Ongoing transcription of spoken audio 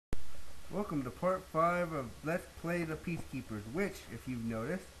Welcome to part 5 of Let's Play the Peacekeepers, which, if you've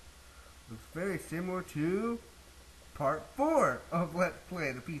noticed, looks very similar to part 4 of Let's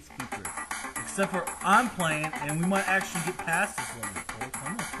Play the Peacekeepers. Except for I'm playing, and we might actually get past this level, folks.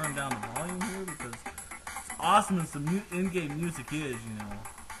 I'm going to turn down the volume here because it's awesome as the in-game music is, you know.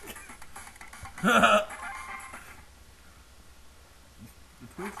 The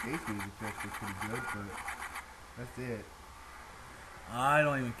Twin States music is actually pretty good, but that's it. I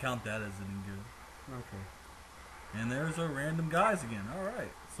don't even count that as any good. Okay. And there's our random guys again.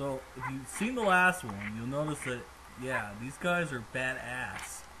 Alright. So, if you've seen the last one, you'll notice that, yeah, these guys are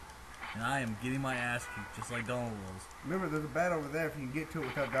badass. And I am getting my ass kicked just like Donald was. Remember, there's a bat over there if you can get to it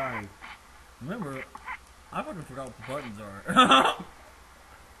without dying. Remember, I fucking forgot what the buttons are.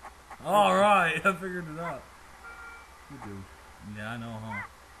 Alright, I figured it out. You do. Yeah, I know, huh?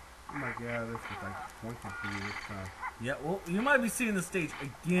 Oh my god, this is like pointing for you this time. Yeah, well, you might be seeing the stage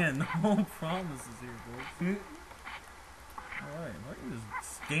again. No promises here, folks. Alright, if I can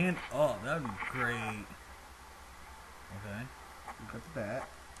just stand up, that would be great. Okay. You got the bat.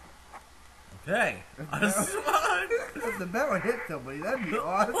 Okay. If the bat would hit somebody, that'd be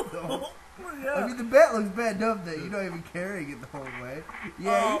awesome. Yeah. I mean, the bat looks bad enough that you're not even carrying it the whole way.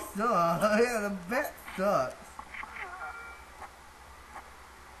 Yeah, you suck. Yeah, the bat sucks.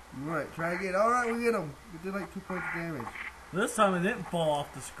 Alright, try again. Alright, we get him. We did like 2 points of damage. This time it didn't fall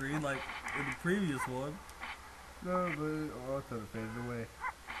off the screen like in the previous one. No, but I thought it faded away.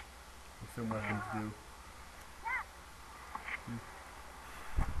 Like some weapons do.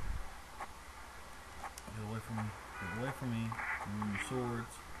 Get away from me. Get away from me. Remove your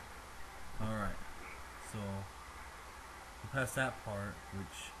swords. Alright. So, we passed that part,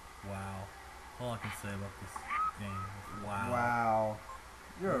 which, wow. All I can say about this game is wow. Wow.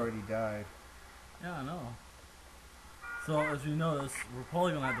 You already died. Yeah, I know. So, as you notice, we're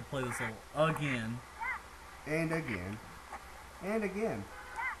probably going to have to play this level again. And again. And again.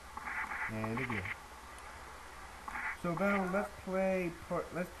 And again. So, Battle, let's play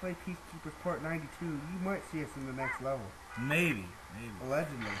Peacekeepers Part 92. You might see us in the next level. Maybe. Maybe.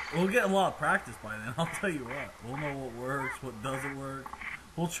 Allegedly. We'll get a lot of practice by then, I'll tell you what. We'll know what works, what doesn't work.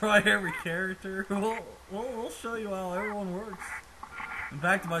 We'll try every character. We'll show you how everyone works. In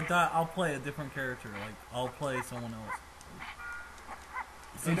fact, if I die, I'll play a different character. Like, I'll play someone else.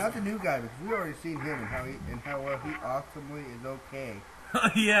 See, not the new guy, because we already seen him and how well he awesomely is okay.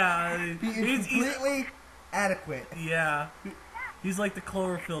 Yeah. He's completely adequate. Yeah. He's like the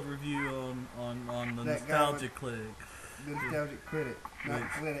Cloverfield review on the Nostalgic Critic. The Nostalgic Critic, not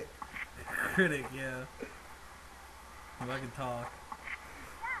Critic. Critic, yeah. If I can talk.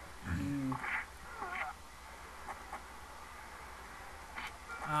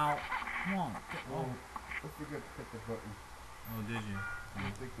 Ow. Come on. Get I forgot to hit the button. Oh, did you? I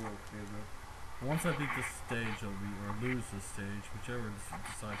don't think we're okay, though. Once I beat this stage, or lose this stage, whichever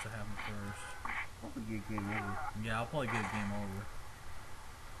decides to happen first. Probably get game over. Yeah, I'll probably get a game over.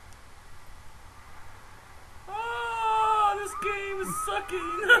 Ah, this game is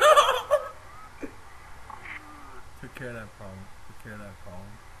sucking! Took care of that problem. Took care of that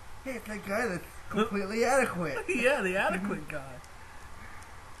problem. Hey, it's that guy that's completely adequate. Yeah, the adequate guy.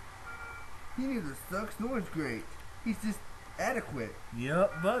 He neither sucks nor is great. He's just adequate.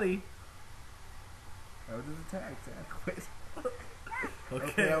 Yep, buddy. That was his attack. It's adequate.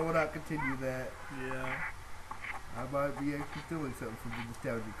 Okay. I will not continue that. Yeah. I might be actually stealing something from the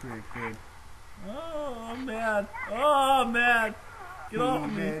Nostalgic Critic thing. Oh, I'm mad. Oh, I'm mad. Get off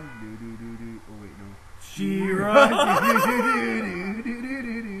of me. Oh, wait, no. She-Ra.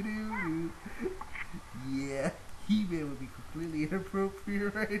 Yeah, He-Man would be completely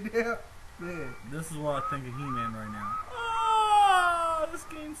inappropriate right now. Man. This is what I think of He-Man right now. Ah, this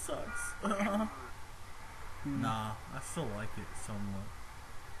game sucks. Nah, I still like it somewhat.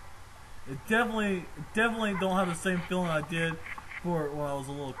 It definitely don't have the same feeling I did for it when I was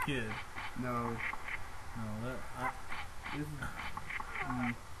a little kid. No. No, This is...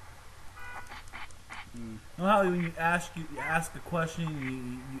 You know how when you ask a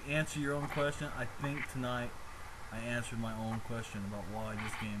question, you answer your own question? I think tonight I answered my own question about why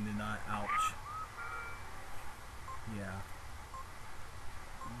this game did not. Ouch. Yeah.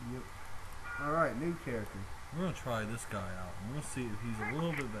 Yep. Alright, new character. We're gonna try this guy out. We're gonna see if he's a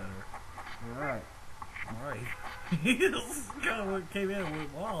little bit better. Alright. Alright. He just kind of came in and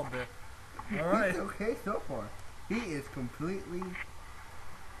went wild there. Alright. He's okay so far. He is completely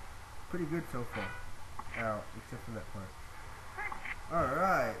pretty good so far. Out, except for that part.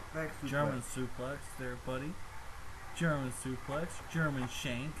 Alright, back suplex. German suplex there, buddy. German suplex. German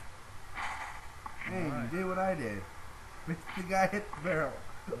shank. Hey, Right. you did what I did. The guy hit the barrel.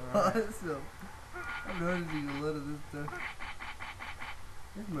 Alright. Awesome. I'm noticing a lot of this stuff.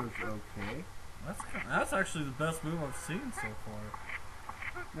 This move's okay. That's actually the best move I've seen so far.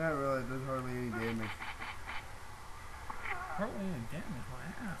 Not really. It does hardly any damage. Hardly any damage, my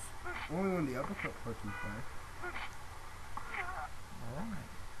ass. Only when the uppercut pushes back.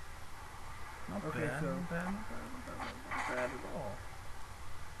 Alright. Not Okay, bad, so not bad at all.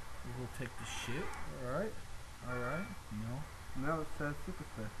 We'll take the shit. Alright. Alright. You know. now it's super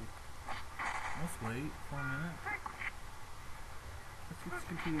special. Let's wait for a minute. Let's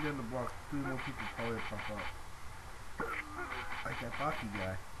continue down the block. 3 more people probably pop up. Like that Baki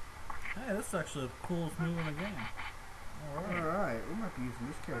guy. Hey, this is actually the coolest move in the game. Alright, we might be using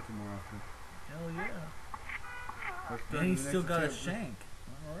this character more often. Hell yeah. And And he's still got a shank.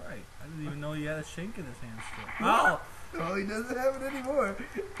 Alright. I didn't even know he had a shank in his hand still. Oh! Oh, he doesn't have it anymore.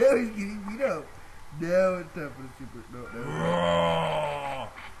 Now he's getting beat up. Now it's time for the super. No.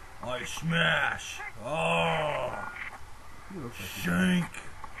 I smash. Oh. He looks like Shank.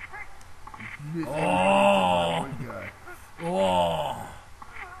 he's Oh. one guy. Oh.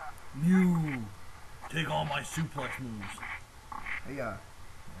 You take all my suplex moves. Hey, Yeah,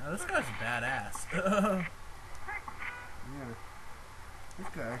 this guy's badass. yeah. This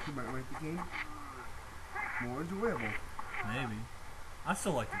guy actually might make the game more enjoyable. Maybe. I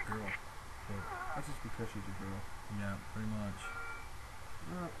still like the girl. But That's just because she's a girl. yeah, pretty much.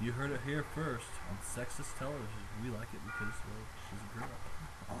 You heard it here first on sexist television. We like it because, well, she's a girl.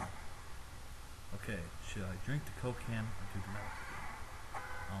 Okay, should I drink the Coke can or do the milk?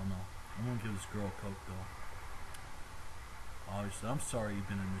 I don't know. I'm gonna give this girl a Coke though. Obviously, I'm sorry you've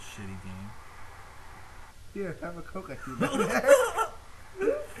been in this shitty game. Here, have a Coke, I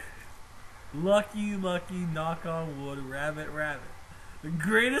do. Lucky, knock on wood, rabbit. The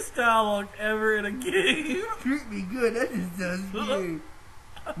greatest dialogue ever in a game. Treat me good, that just sounds great.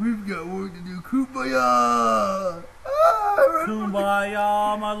 We've got work to do. Kumbaya!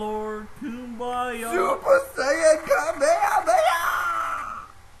 Kumbaya, my lord. Kumbaya. Super Saiyan Kamehameha!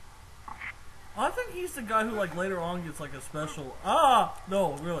 I think he's the guy who, like, later on gets, like, a special...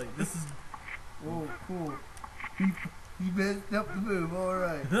 No, really. This is... Oh, cool. He messed up the move,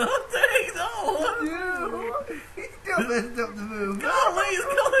 alright. Dang, no! He still messed up the move. Golly, he's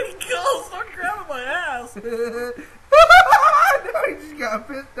going to go! Start grabbing my ass! No, he just got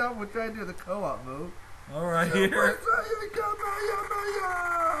pissed off with trying to do the co-op move. Alright, Super here. Saiyan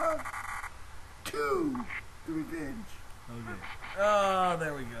Kamehameha! 2! The revenge. Okay. Oh,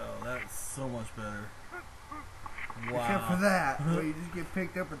 there we go. That's so much better. Wow. Except for that, where you just get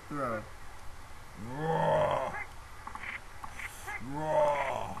picked up and thrown. Raw.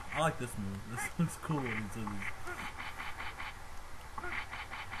 I like this move. This looks cool when he does this.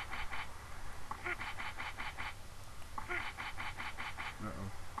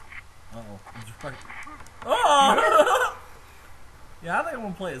 Uh-oh. Oh! Yeah, I think I'm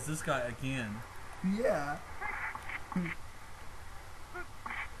gonna play as this guy again. Yeah.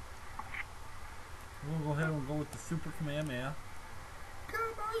 We'll go ahead and go with the Super Kamehameha.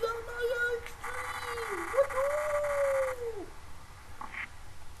 Kamehameha Extreme! Woohoo!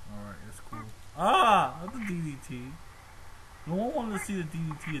 Alright, that's cool. Not the DDT. No one wanted to see the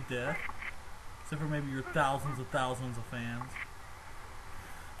DDT of death. Except for maybe your thousands of fans.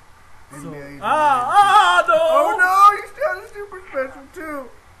 And So, millions no! Oh no, you still had a super special too!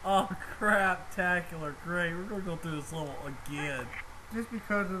 Oh crap, tacular, great. We're gonna go through this level again. Just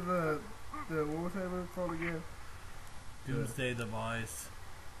because of the what was that move called again? Doomsday Device.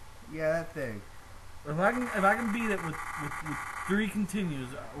 Yeah, that thing. If I can beat it with 3 continues,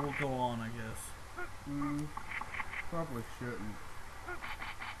 we'll go on, I guess. Probably shouldn't.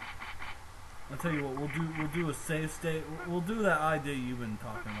 I'll tell you what, we'll do a save state. We'll do that idea you've been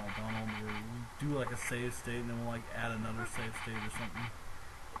talking about, Donald, where we do like a save state and then we'll like add another save state or something.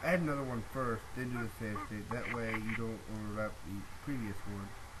 Add another one first, then do the save state. That way you don't overlap the previous one.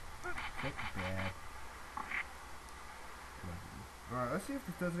 That's bad. Alright, let's see if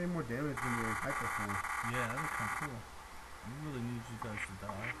this does any more damage when you're in hyperform. Yeah, that'd be kind of cool. I really need you guys to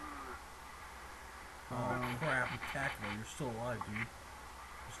die. Oh crap, Tacular, you're still alive, dude.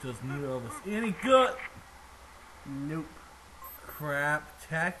 This does neither of us any good. Nope.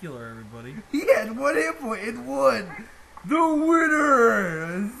 Crap-tacular, everybody. He had 1 hit point and won! The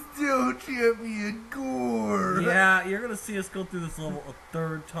winner! Still champion Gore! Yeah, you're gonna see us go through this level a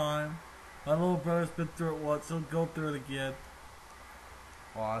 3rd time. My little brother's been through it once, he'll go through it again.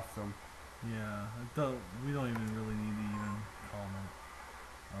 Awesome. Yeah, we don't even really need to even comment.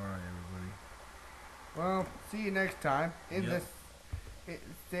 Alright, everybody. Well, see you next time. In this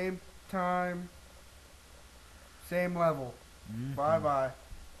same time, same level. Bye-bye.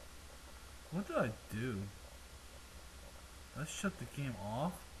 What did I do? Did I shut the game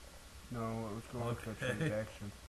off? No, it was going to a Okay. transaction.